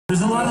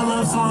There's a lot of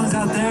love songs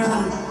out there.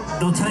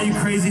 They'll tell you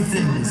crazy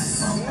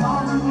things.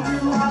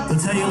 They'll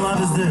tell you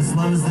love is this,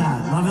 love is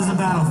that. Love is a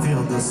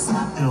battlefield,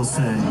 it'll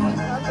say.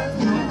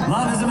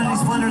 Love is a many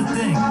splendored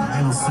thing,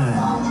 it'll say.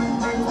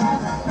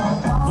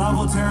 Love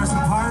will tear us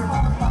apart.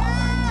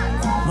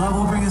 Love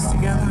will bring us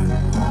together.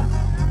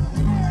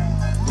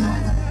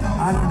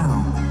 I don't know.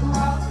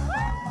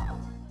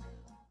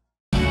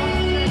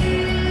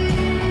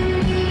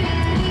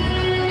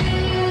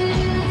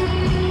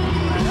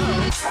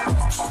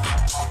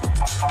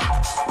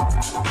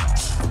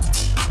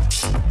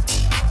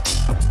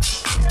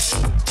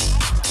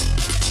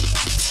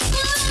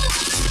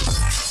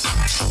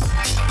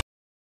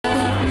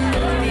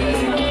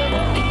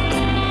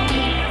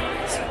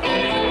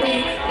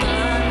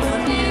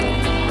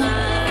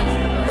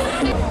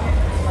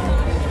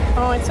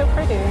 Oh, it's so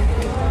pretty.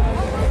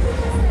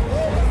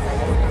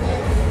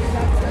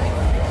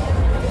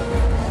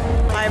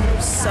 I'm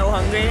so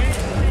hungry.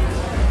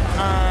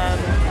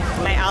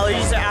 My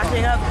allergies are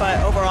acting up,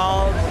 but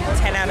overall,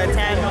 10 out of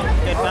 10,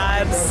 good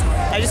vibes.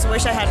 I just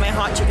wish I had my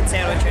hot chicken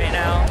sandwich right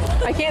now.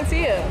 I can't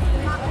see it.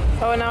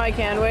 Oh, now I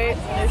can. Wait.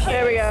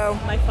 There we go.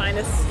 My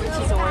finest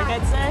piece of work,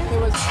 I'd say.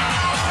 It was.